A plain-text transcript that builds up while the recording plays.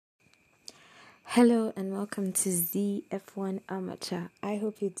Hello and welcome to ZF1 Amateur. I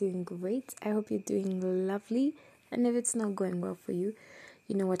hope you're doing great. I hope you're doing lovely. And if it's not going well for you,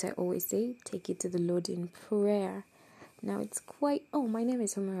 you know what I always say, take it to the Lord in prayer. Now my name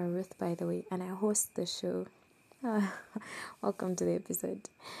is Humera Ruth, by the way, and I host the show. Welcome to the episode.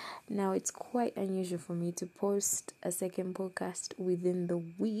 Now, it's quite unusual for me to post a second podcast within the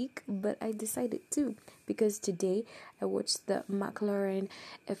week, but I decided to because today I watched the McLaren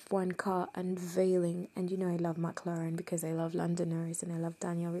F1 car unveiling, and you know I love McLaren because I love Lando Norris and I love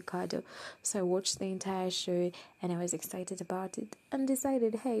Daniel Ricciardo. So I watched the entire show and I was excited about it and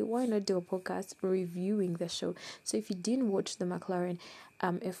decided, hey, why not do a podcast reviewing the show? So if you didn't watch the McLaren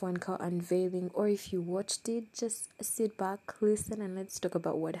F1 car unveiling, or if you watched it, just sit back, listen, and let's talk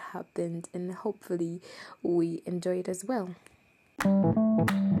about what happened, and hopefully we enjoy it as well.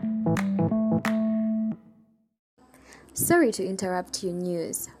 Sorry to interrupt your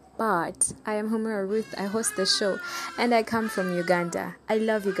news, but I am Humera Ruth. I host the show and I come from Uganda. I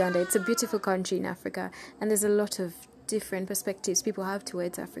love Uganda. It's a beautiful country in Africa, and there's a lot of different perspectives people have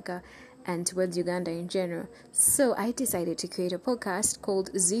towards Africa and towards Uganda in general. So I decided to create a podcast called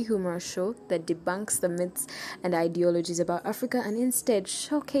Z Humera Show that debunks the myths and ideologies about Africa and instead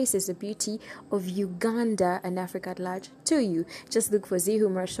showcases the beauty of Uganda and Africa at large to you. Just look for Z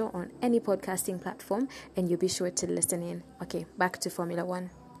Humera Show on any podcasting platform and you'll be sure to listen in. Okay, back to Formula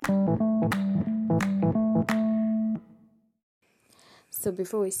One. So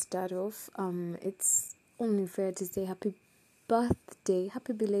before we start off, it's only fair to say happy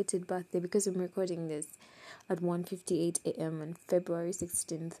belated birthday, because I'm recording this at 1:58 a.m. on February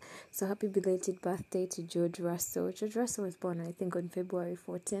 16th. So happy belated birthday to George Russell. George Russell was born, I think, on February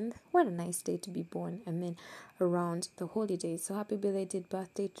 14th. What a nice day to be born, and then around the holidays. So happy belated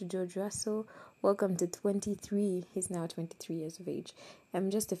birthday to George Russell. Welcome to 23. He's now 23 years of age. I'm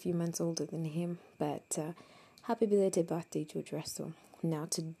just a few months older than him, but happy belated birthday, George Russell. Now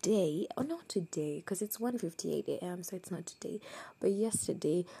not today, because it's 1:58 a.m., so it's not today, but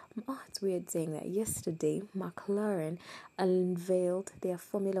yesterday, it's weird saying that, yesterday, McLaren unveiled their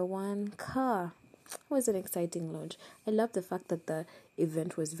Formula One car. It was an exciting launch. I love the fact that the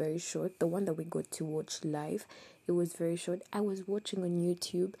event was very short, the one that we got to watch live, it was very short. I was watching on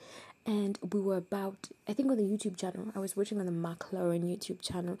YouTube, and we were about, I think on the YouTube channel, I was watching on the McLaren YouTube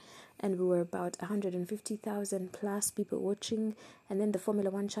channel, and we were about 150,000 plus people watching, and then the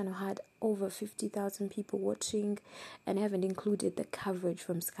Formula One channel had over 50,000 people watching, and I haven't included the coverage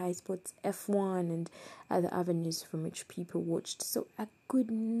from Sky Sports F1 and other avenues from which people watched. So a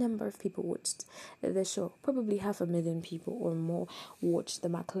good number of people watched the show. Probably 500,000 people or more watched the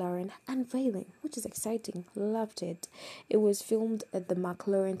McLaren unveiling, which is exciting. Loved it. It was filmed at the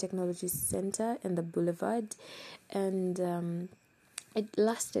McLaren Technology Center in the Boulevard, and it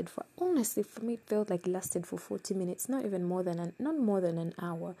lasted for, honestly, for me, it felt like it lasted for 40 minutes, not more than an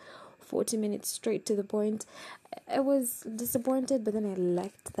hour. 40 minutes straight to the point. I was disappointed, but then I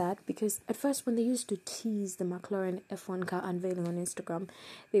liked that, because at first when they used to tease the McLaren F1 car unveiling on Instagram,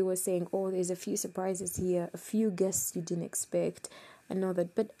 they were saying, oh, there's a few surprises here, a few guests you didn't expect, and all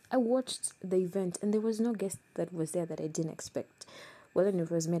that. But I watched the event and there was no guest that was there that I didn't expect. Well, and it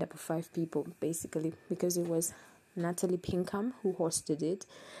was made up of 5 people, basically, because it was Natalie Pinkham, who hosted it,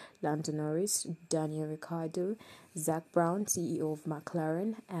 Lando Norris, Daniel Ricciardo, Zak Brown, CEO of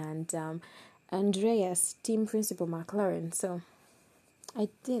McLaren, and Andreas, team principal McLaren. So I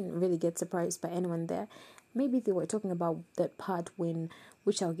didn't really get surprised by anyone there. Maybe they were talking about that part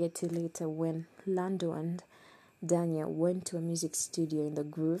which I'll get to later, when Lando and Daniel went to a music studio in the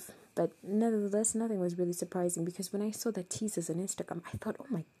Groove. But nevertheless, nothing was really surprising, because when I saw the teasers on Instagram, I thought, oh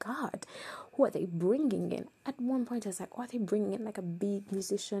my God, who are they bringing in? At one point, I was like, are they bringing in like a big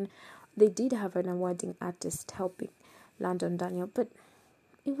musician? They did have an awarding artist helping Lando and Daniel, but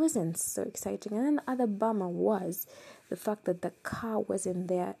it wasn't so exciting. And then the other bummer was the fact that the car wasn't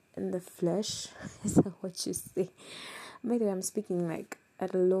there in the flesh. Is that what you say? By the way, I'm speaking like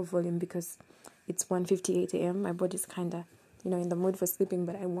at a low volume because it's 1:58 a.m. My body's kind of, in the mood for sleeping,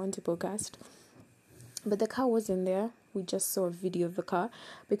 but I want to podcast. But the car wasn't there. We just saw a video of the car,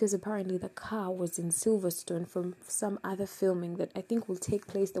 because apparently the car was in Silverstone from some other filming that I think will take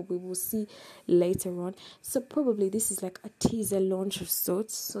place, that we will see later on. So probably this is like a teaser launch of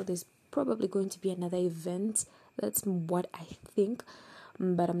sorts. So there's probably going to be another event. That's what I think,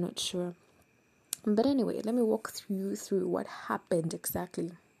 but I'm not sure. But anyway, let me walk through what happened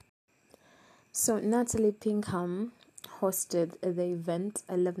exactly. So Natalie Pinkham hosted the event.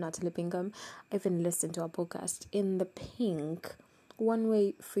 I love Natalie Pinkham. I even listened to her podcast, In the Pink. One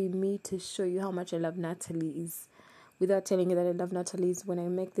way for me to show you how much I love Natalie is, without telling you that I love Natalie, is when I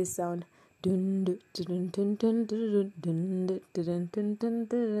make this sound, If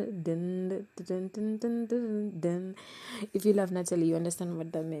you love Natalie, you understand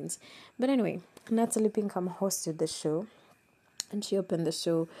what that means. But anyway, Natalie Pinkham hosted the show, and she opened the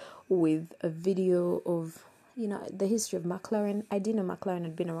show with a video of the history of McLaren. I didn't know McLaren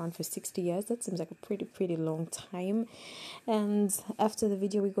had been around for 60 years. That seems like a pretty long time. And after the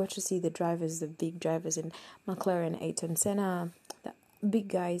video, we got to see the big drivers in McLaren, Ayrton Senna, the big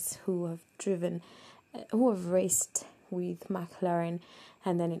guys who have raced with McLaren.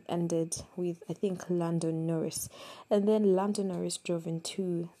 And then it ended with, I think, Lando Norris. And then Lando Norris drove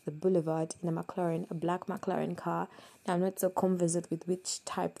into the boulevard in a black McLaren car. Now, I'm not so conversant with which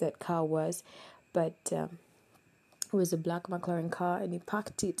type that car was, but it was a black McLaren car, and he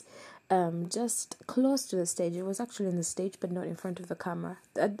parked it just close to the stage. It was actually in the stage, but not in front of the camera.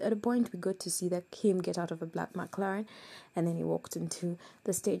 At a point, we got to see him get out of a black McLaren, and then he walked into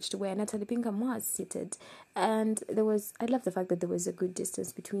the stage to where Natalie Pinkham was seated. And I love the fact that there was a good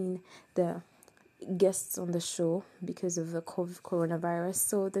distance between the guests on the show because of the coronavirus.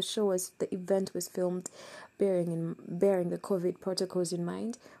 So the event was filmed bearing the COVID protocols in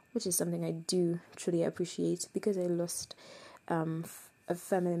mind, which is something I do truly appreciate, because I lost a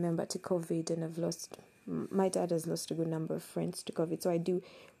family member to COVID, and my dad has lost a good number of friends to COVID. So I do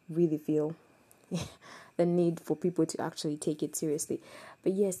really feel the need for people to actually take it seriously.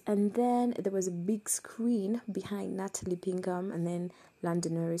 But yes, and then there was a big screen behind Natalie Pinkham and then Lando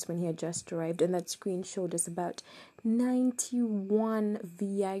Norris when he had just arrived, and that screen showed us about 91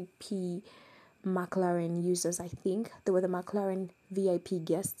 VIP McLaren users. I think they were the McLaren VIP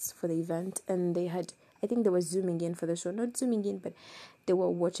guests for the event, and I think they were zooming in for the show, not zooming in, but they were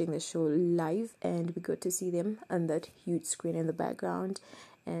watching the show live, and we got to see them on that huge screen in the background.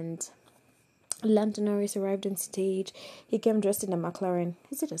 And Lando Norris arrived on stage. He came dressed in a McLaren.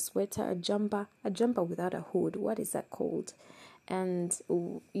 Is it a sweater, a jumper without a hood? What is that called? And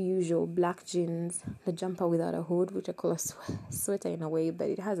usual black jeans, the jumper without a hood, which I call a sweater in a way, but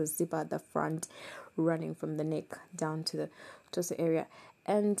it has a zipper at the front running from the neck down to the torso area.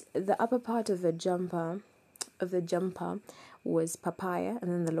 And the upper part of the jumper was papaya,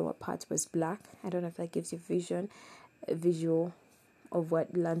 and then the lower part was black. I don't know if that gives you a visual of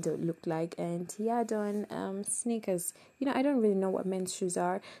what Lando looked like. And he had on sneakers. I don't really know what men's shoes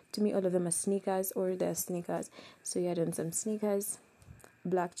are. To me, all of them are sneakers, or they're sneakers. So he had on some sneakers,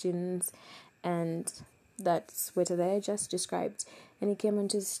 black jeans, and that sweater that I just described. And he came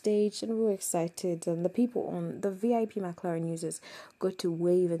onto the stage, and we were excited. And the people on the VIP McLaren users got to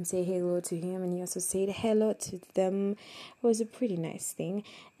wave and say hello to him, and he also said hello to them. It was a pretty nice thing.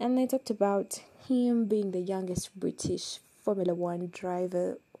 And they talked about him being the youngest British Formula One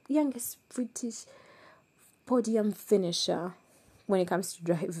driver, youngest British podium finisher when it comes to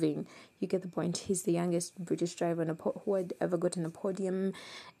driving. You get the point. He's the youngest British driver who had ever gotten a podium.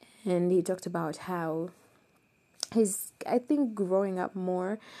 And he talked about how he's, I think, growing up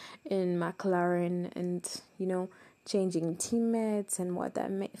more in McLaren and, changing teammates and what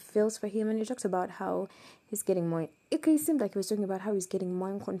that feels for him. And he talked about how he's getting more, it seemed like he was talking about how he's getting more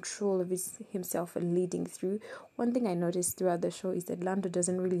in control of himself and leading through. One thing I noticed throughout the show is that Lando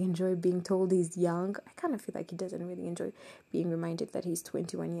doesn't really enjoy being told he's young. I kind of feel like he doesn't really enjoy being reminded that he's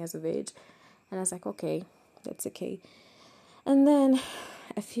 21 years of age. And I was like, okay, that's okay. And then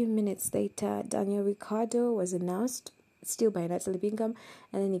a few minutes later, Daniel Ricciardo was announced, still by Natalie Pinkham,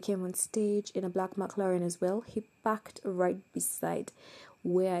 and then he came on stage in a black McLaren as well. He parked right beside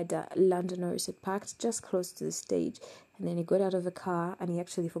where the Lando Norris had parked, just close to the stage. And then he got out of the car, and he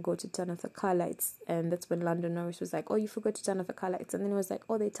actually forgot to turn off the car lights. And that's when Lando Norris was like, oh, you forgot to turn off the car lights. And then he was like,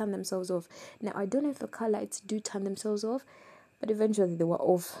 oh, they turned themselves off. Now, I don't know if the car lights do turn themselves off, but eventually they were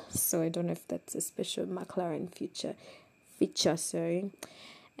off. So I don't know if that's a special McLaren feature.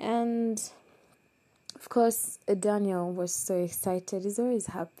 And of course, Daniel was so excited. He's always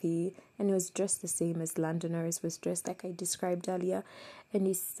happy, and he was dressed the same as Lando Norris was dressed, like I described earlier. And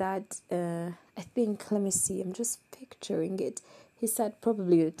he sat, I think, let me see, I'm just picturing it. He sat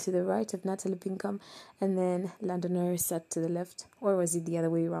probably to the right of Natalie Pinkham, and then Lando Norris sat to the left, or was it the other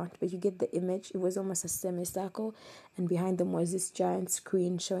way around? But you get the image. It was almost a semicircle, and behind them was this giant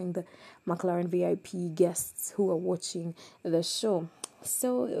screen showing the McLaren VIP guests who were watching the show.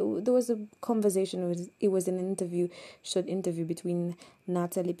 So there was a conversation. It was an short interview between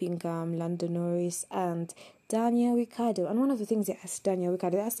Natalie Pinkham, Lando Norris, and Daniel Ricciardo. And one of the things they asked Daniel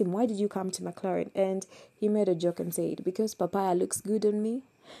Ricciardo, they asked him, why did you come to McLaren? And he made a joke and said, because papaya looks good on me.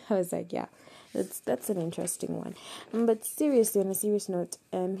 I was like, yeah, that's an interesting one. But seriously, on a serious note,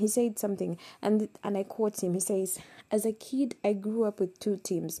 he said something, and I quote him. He says, as a kid, I grew up with two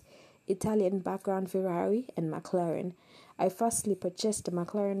teams, Italian background Ferrari and McLaren. I firstly purchased a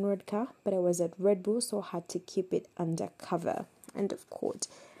McLaren road car, but I was at Red Bull, so I had to keep it undercover. End of quote.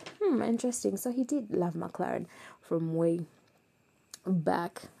 Interesting. So he did love McLaren from way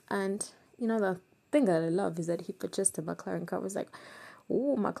back. And, the thing that I love is that he purchased a McLaren car. I was like,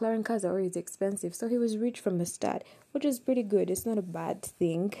 oh, McLaren cars are always expensive. So he was rich from the start, which is pretty good. It's not a bad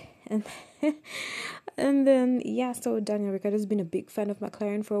thing. And and then, so Daniel Ricciardo has been a big fan of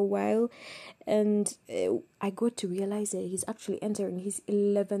McLaren for a while. And I got to realize that he's actually entering his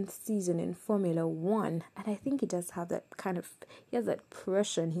 11th season in Formula One. And I think he does have that he has that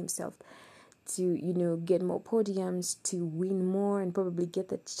pressure on himself to, get more podiums, to win more and probably get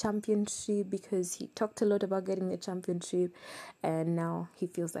the championship, because he talked a lot about getting the championship, and now he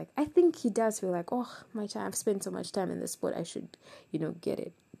feels like, I think he does feel like, I've spent so much time in the sport, I should, get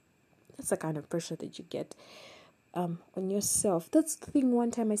it. That's the kind of pressure that you get on yourself. That's the thing.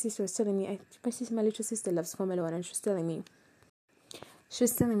 One time my sister was telling me, my little sister loves Formula One, and she was telling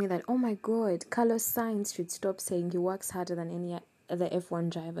me that, oh my God, Carlos Sainz should stop saying he works harder than any other F1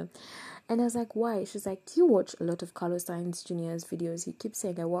 driver. And I was like, why? She's like, do you watch a lot of Carlos Sainz Jr.'s videos? He keeps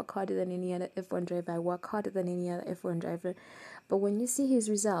saying, I work harder than any other F1 driver. I work harder than any other F1 driver. But when you see his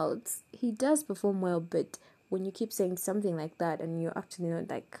results, he does perform well. But when you keep saying something like that and you're actually not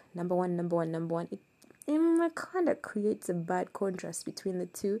like number one, it kind of creates a bad contrast between the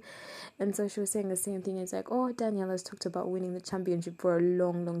two. And so she was saying the same thing. It's like, Daniel has talked about winning the championship for a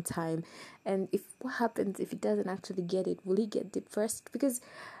long, long time. And what happens if he doesn't actually get it? Will he get it first? Because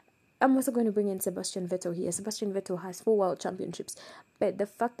I'm also going to bring in Sebastian Vettel here. Sebastian Vettel has 4 world championships, but the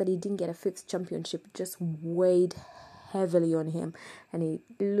fact that he didn't get a 5th championship just weighed heavily on him, and he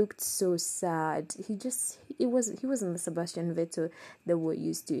looked so sad. He wasn't the Sebastian Vettel that we're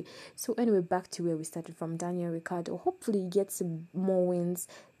used to. So anyway, back to where we started from. Daniel Ricciardo, hopefully he gets some more wins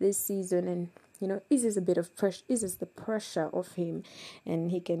this season, and eases the pressure off him,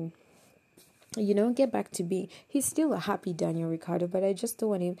 and he can get back to being. He's still a happy Daniel Ricciardo, but I just don't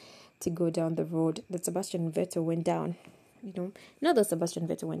want him to go down the road that Sebastian Vettel went down. Not that Sebastian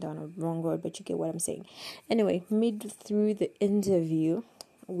Vettel went down a wrong road, but you get what I'm saying. Anyway, mid through the interview,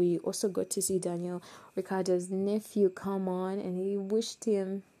 we also got to see Daniel Ricciardo's nephew come on, and he wished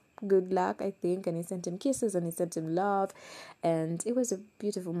him good luck, I think, and he sent him kisses and he sent him love, and it was a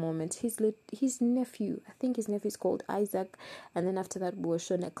beautiful moment. His nephew, I think his nephew is called Isaac, and then after that we were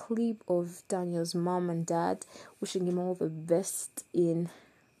shown a clip of Daniel's mom and dad wishing him all the best in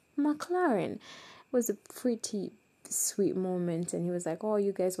McLaren. It was a pretty sweet moment, and he was like,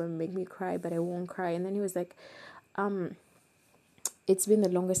 you guys want to make me cry, but I won't cry. And then he was like, it's been the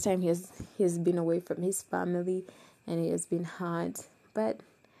longest time he has been away from his family, and it has been hard, but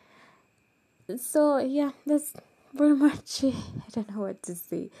so that's pretty much it. I don't know what to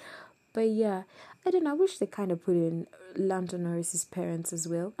say, but I don't know, I wish they kind of put in Lando Norris's parents as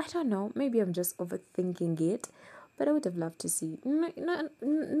well. I don't know, maybe I'm just overthinking it, but I would have loved to see,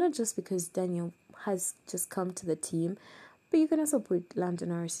 not just because Daniel has just come to the team, but you can also put Lando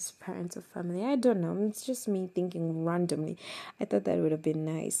Norris's parents or family. I don't know, it's just me thinking randomly. I thought that would have been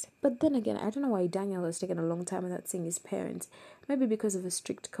nice. But then again, I don't know why Daniel has taken a long time without seeing his parents. Maybe because of a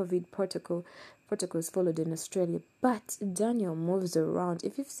strict COVID protocols followed in Australia. But Daniel moves around.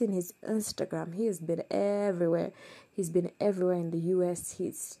 If you've seen his Instagram, he has been everywhere. He's been everywhere in the US.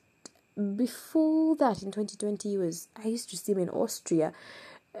 Before that, in 2020, I used to see him in Austria,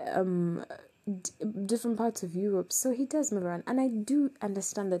 different parts of Europe. So he does move around, and I do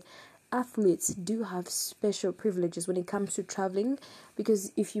understand that athletes do have special privileges when it comes to traveling,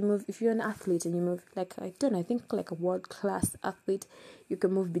 because if you're an athlete and you move, I think like a world-class athlete, you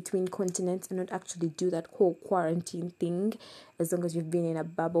can move between continents and not actually do that whole quarantine thing as long as you've been in a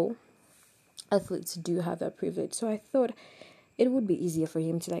bubble. Athletes do have that privilege, so I thought it would be easier for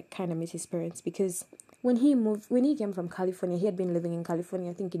him to kind of meet his parents, because when he came from California, he had been living in California,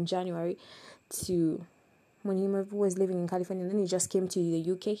 I think in January, to when he was living in California, and then he just came to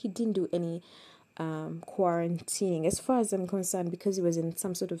the UK. He didn't do any quarantining, as far as I'm concerned, because he was in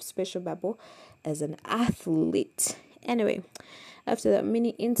some sort of special bubble as an athlete. Anyway, after that mini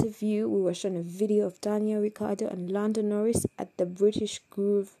interview, we were shown a video of Daniel Ricciardo and Lando Norris at the British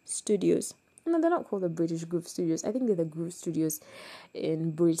Groove Studios. No, they're not called the British Groove Studios. I think they're the Groove Studios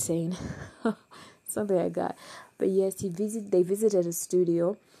in Britain. Something like that. But yes, they visited a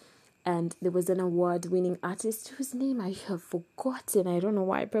studio, and there was an award-winning artist whose name I have forgotten. I don't know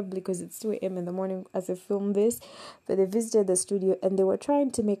why, probably because it's 2 a.m. in the morning as I film this. But they visited the studio, and they were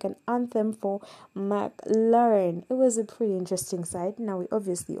trying to make an anthem for McLaren. It was a pretty interesting sight. Now, we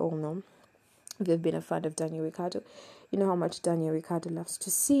obviously all know if you've been a fan of Daniel Ricciardo, you know how much Daniel Ricciardo loves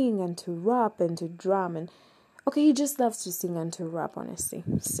to sing and to rap and to drum. And okay, he just loves to sing and to rap, honestly.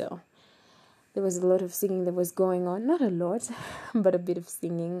 So there was a lot of singing that was going on. Not a lot, but a bit of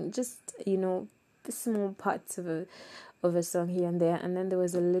singing. Just, small parts of a song here and there. And then there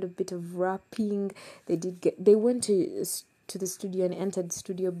was a little bit of rapping. They went to the studio and entered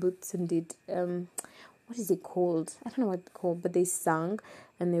studio booths and did what is it called? I don't know what it's called, but they sang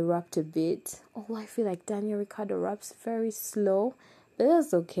and they rapped a bit. Oh, I feel like Daniel Ricciardo raps very slow, but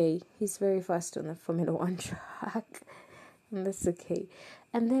that's okay. He's very fast on the Formula One track, and that's okay.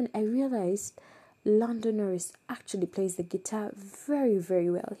 And then I realized Lando Norris actually plays the guitar very, very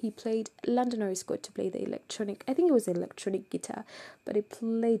well. Lando Norris got to play the electronic, I think it was electronic guitar, but he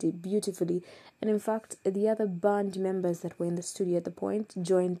played it beautifully. And in fact, the other band members that were in the studio at the point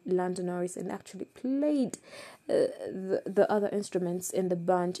joined Lando Norris and actually played the other instruments in the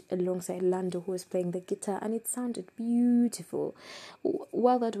band alongside Lando, who was playing the guitar, and it sounded beautiful.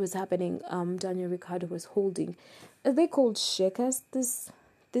 While that was happening, Daniel Ricciardo was holding, they called shakers, this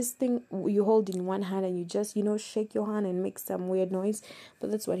thing you hold in one hand and you just, shake your hand and make some weird noise.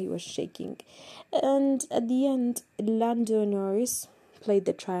 But that's what he was shaking. And at the end, Lando Norris played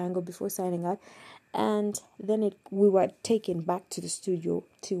the triangle before signing out. And then we were taken back to the studio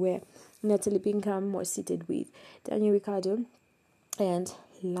to where Natalie Pinkham was seated with Daniel Ricciardo and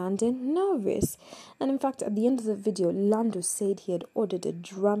Lando Norris. And in fact, at the end of the video, Lando said he had ordered a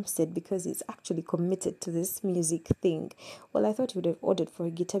drum set because he's actually committed to this music thing. Well, I thought he would have ordered for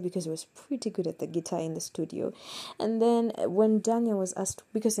a guitar because he was pretty good at the guitar in the studio. And then when Daniel was asked,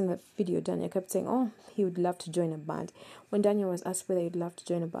 because in the video Daniel kept saying, oh, he would love to join a band. When Daniel was asked whether he'd love to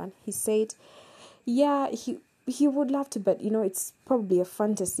join a band, he said, yeah, he would love to, but it's probably a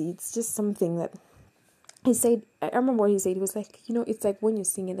fantasy. It's just something that he said. I remember what he said. He was like, it's like when you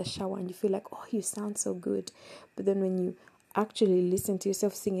sing in the shower and you feel like, oh, you sound so good, but then when you actually listen to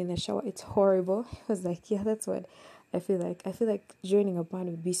yourself sing in the shower, it's horrible. He was like, yeah, that's what I feel like. I feel like joining a band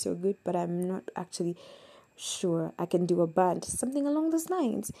would be so good, but I'm not actually sure I can do a band, something along those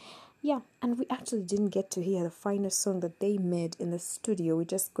lines. Yeah, and we actually didn't get to hear the final song that they made in the studio. We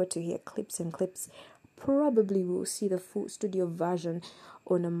just got to hear clips and clips. Probably we'll see the full studio version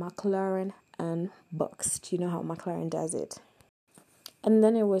on a McLaren Unboxed. You know how McLaren does it. And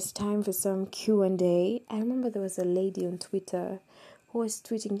then it was time for some Q&A. I remember there was a lady on Twitter who was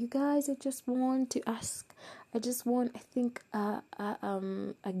tweeting, you guys, I just want, I think,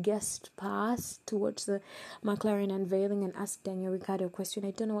 a guest pass to watch the McLaren unveiling and ask Daniel Ricciardo a question.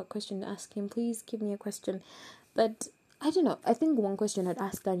 I don't know what question to ask him. Please give me a question. But I don't know. I think one question I'd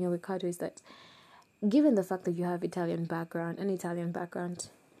ask Daniel Ricciardo is that, given the fact that you have an Italian background,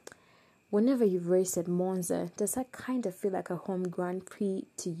 whenever you've raced at Monza, does that kind of feel like a home Grand Prix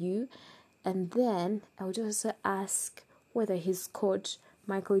to you? And then I would also ask whether his coach,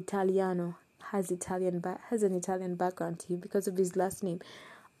 Michael Italiano, has an Italian background to you because of his last name.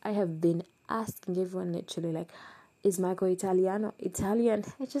 I have been asking everyone literally, like, is Michael Italiano Italian?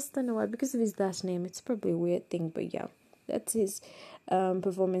 I just don't know why, because of his last name. It's probably a weird thing, but yeah, that's his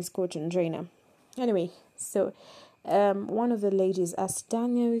performance coach and trainer. Anyway, so one of the ladies asked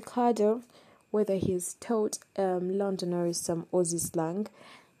Daniel Ricciardo whether he's taught Lando Norris some Aussie slang,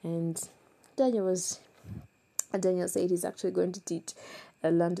 and Daniel said he's actually going to teach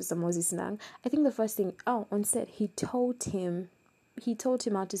Lando some Aussie slang. I think the first thing, on set, he taught him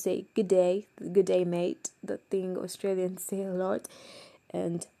how to say good day, mate, the thing Australians say a lot,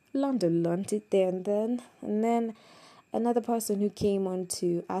 and Lando learned it there and then. And then another person who came on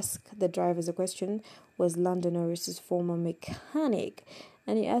to ask the drivers a question was Lando Norris's former mechanic,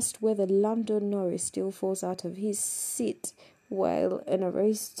 and he asked whether Lando Norris still falls out of his seat while in a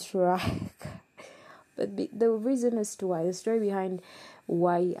racetrack. But the reason as to why, the story behind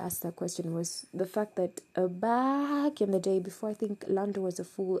why he asked that question was the fact that back in the day, before I think Lando was a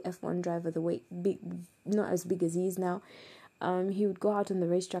full F1 driver, not as big as he is now, he would go out on the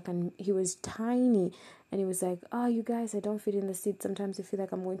racetrack and he was tiny, and he was like, you guys, I don't fit in the seat. Sometimes I feel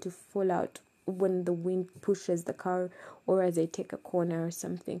like I'm going to fall out when the wind pushes the car or as they take a corner or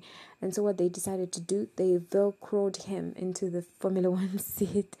something. And so what they decided to do, they velcroed him into the Formula One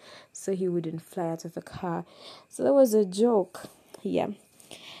seat so he wouldn't fly out of the car. So that was a joke. Yeah.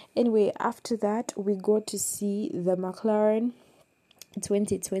 Anyway, after that, we got to see the McLaren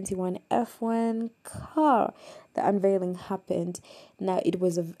 2021 F1 car. the unveiling happened. Now it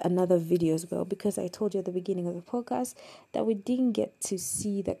was another video as well, because I told you at the beginning of the podcast that we didn't get to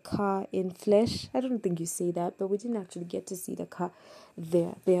see the car in flesh. I don't think you say that, but we didn't actually get to see the car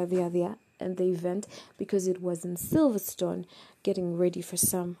there and the event, because it was in Silverstone, getting ready for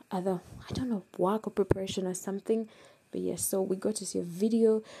some other, I don't know, work or preparation or something. But yes, so we got to see a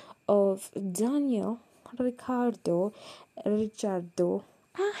video of Daniel Ricciardo, is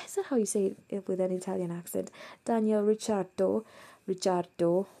that how you say it with an Italian accent? Daniel Ricciardo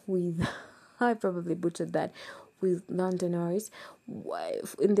with, I probably butchered that, with Lando Norris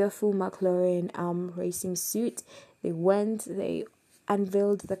in their full McLaren racing suit. They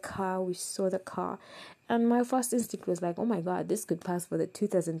unveiled the car, we saw the car, and my first instinct was like, oh my god, this could pass for the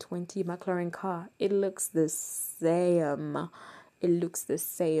 2020 McLaren car. It looks the same.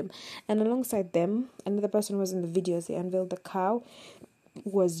 And alongside them, another person was in the video as they unveiled the car,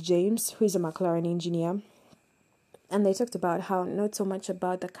 was James, who is a McLaren engineer. And they talked about how not so much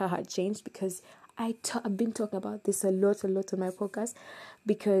about the car had changed, because I've been talking about this a lot on my podcast,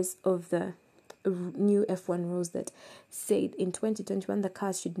 because of the new F1 rules that said in 2021 the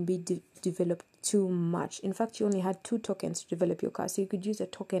cars shouldn't be developed too much. In fact, you only had 2 tokens to develop your car, so you could use a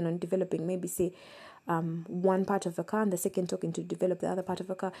token on developing, maybe say one part of a car, and the second token to develop the other part of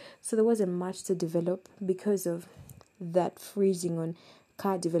a car. So there wasn't much to develop because of that freezing on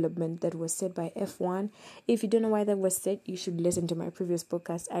car development that was set by F1. If you don't know why that was set, you should listen to my previous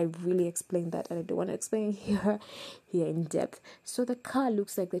podcast. I really explained that, and I don't want to explain here in depth. So the car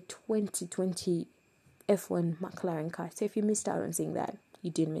looks like the 2020 F1 McLaren car. So if you missed out on seeing that,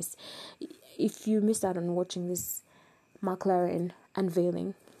 you did miss. If you missed out on watching this McLaren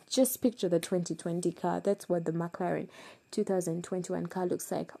unveiling, just picture the 2020 car. That's what the McLaren 2021 car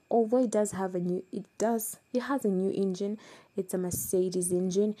looks like. Although it has a new engine. It's a Mercedes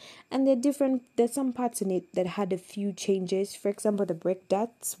engine, and there's some parts in it that had a few changes. For example, the brake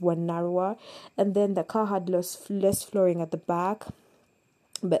ducts were narrower, and then the car had less flooring at the back,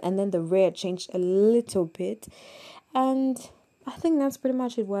 and then the rear changed a little bit, and I think that's pretty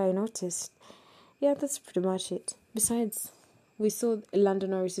much it. What I noticed, yeah, that's pretty much it. Besides, we saw Lando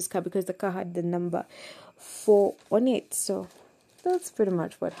Norris's car because the car had the number 4 on it. So that's pretty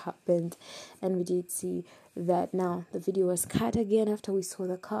much what happened. And we did see that now the video was cut again after we saw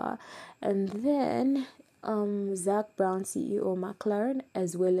the car. And then Zak Brown, CEO McLaren,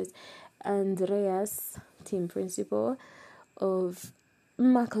 as well as Andreas, team principal of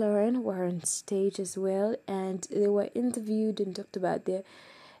McLaren, were on stage as well. And they were interviewed and talked about the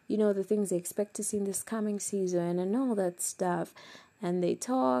things they expect to see in this coming season and all that stuff. And they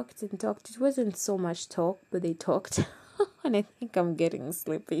talked. It wasn't so much talk, but they talked. And I think I'm getting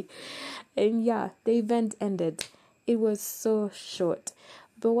sleepy. And yeah, the event ended. It was so short.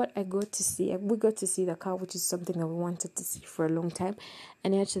 But what we got to see the car, which is something that we wanted to see for a long time.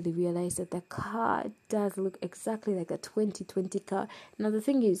 And I actually realized that the car does look exactly like a 2020 car. Now, the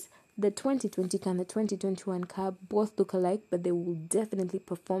thing is, the 2020 car and the 2021 car both look alike, but they will definitely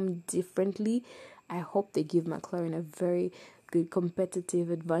perform differently. I hope they give McLaren a very good competitive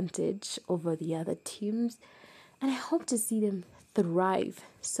advantage over the other teams, and I hope to see them thrive.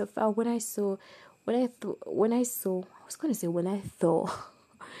 So far, when I saw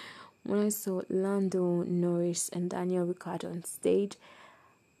Lando Norris and Daniel Ricciardo on stage,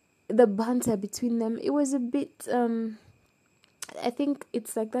 the banter between them, it was a bit I think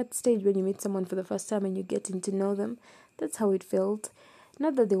it's like that stage when you meet someone for the first time and you're getting to know them. That's how it felt.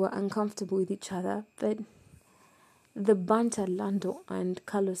 Not that they were uncomfortable with each other, but the banter Lando and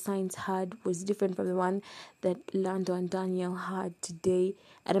Carlos Sainz had was different from the one that Lando and Daniel had today.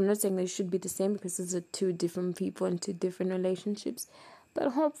 And I'm not saying they should be the same, because those are 2 different people and 2 different relationships.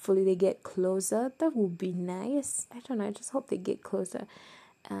 But hopefully they get closer. That would be nice. I don't know. I just hope they get closer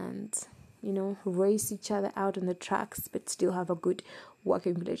and race each other out on the tracks, but still have a good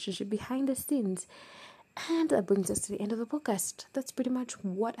working relationship behind the scenes. And that brings us to the end of the podcast. That's pretty much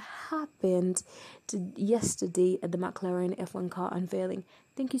what happened yesterday at the McLaren F1 car unveiling.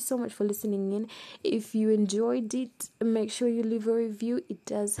 Thank you so much for listening in. If you enjoyed it, make sure you leave a review. It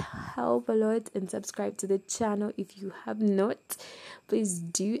does help a lot. And subscribe to the channel if you have not. Please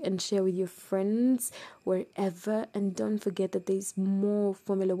do, and share with your friends wherever. And don't forget that there's more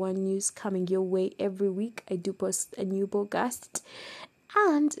Formula One news coming your way every week. I do post a new podcast.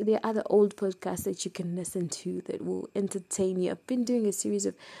 And there are other old podcasts that you can listen to that will entertain you. I've been doing a series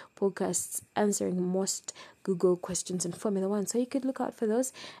of podcasts answering most Google questions on Formula One. So you could look out for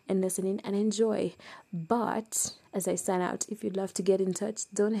those and listen in and enjoy. But as I sign out, if you'd love to get in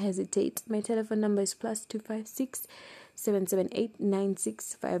touch, don't hesitate. My telephone number is +256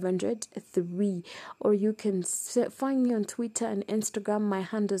 778-96503. Or you can find me on Twitter and Instagram. My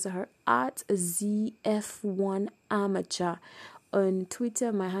handles are at ZF1Amateur. On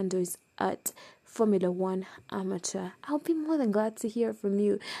Twitter, my handle is at Formula One Amateur. I'll be more than glad to hear from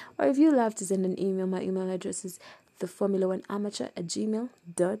you. Or if you love to send an email, my email address is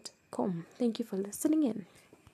theformula1amateur@gmail.com. Thank you for listening in.